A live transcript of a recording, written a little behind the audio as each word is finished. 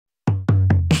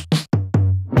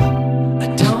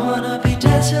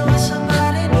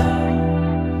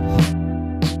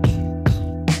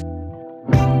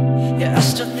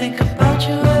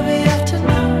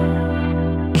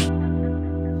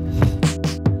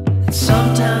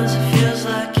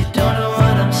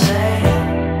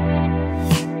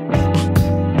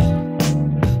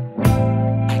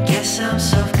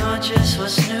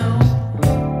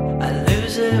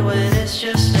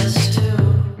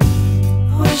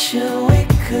Wishing we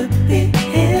could be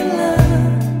in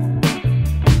love.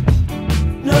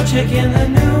 No checking the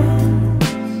news,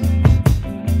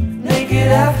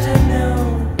 naked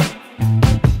afternoon.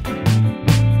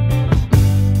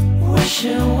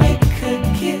 Wishing we could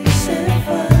kiss and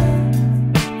fun.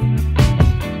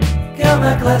 Got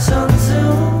my class on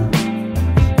Zoom.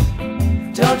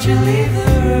 Don't you leave the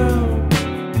room.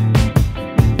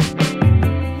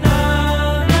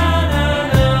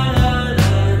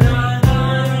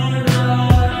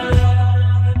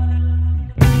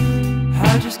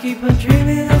 Keep on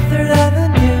dreaming of 3rd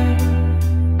Avenue,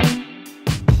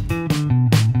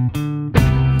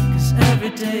 'cause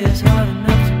every day is hard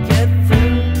enough to get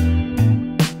through.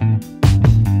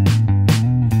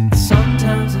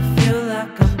 Sometimes I feel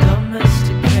like I'm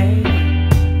domesticated.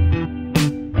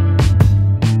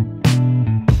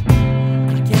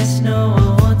 I guess no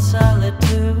one wants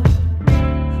solitude,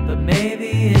 but maybe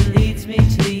it leads me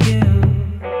to you.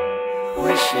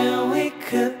 Wishing we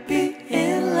could be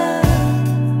in love.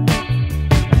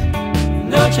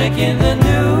 No checking the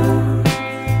news,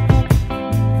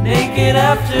 naked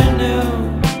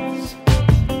afternoons.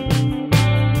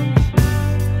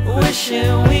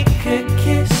 Wishing we could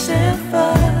kiss and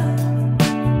fuck.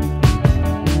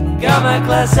 Got my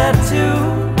class at 2.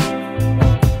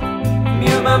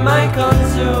 Mute my mic on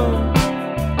Zoom.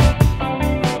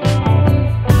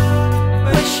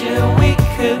 Wishing we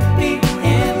could be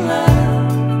in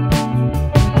love.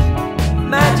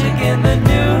 Magic in the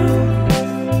news,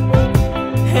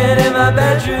 and in my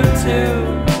bedroom too.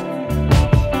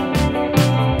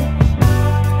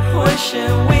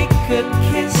 Wishing we could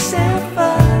kiss and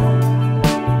fuck.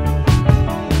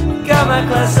 Got my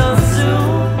class on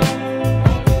Zoom.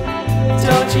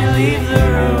 Don't you leave the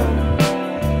room.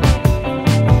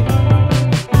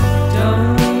 Don't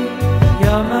leave,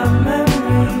 you're my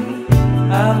memory.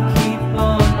 I'll keep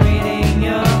on reading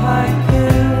your haiku.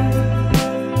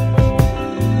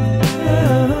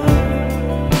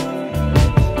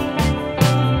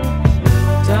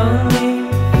 Don't leave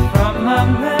from my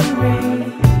memory.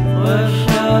 We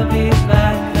shall be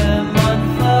back a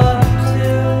month or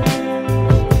 2.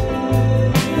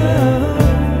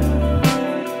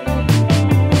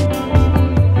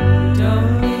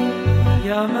 Don't leave,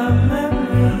 you're my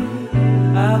memory.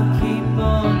 I'll keep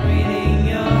on reading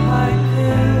your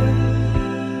haiku.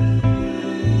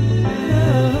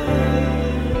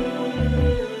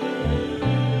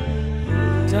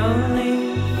 Don't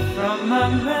leave from my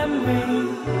memory.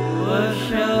 We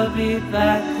shall be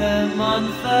back a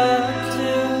month or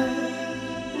 2.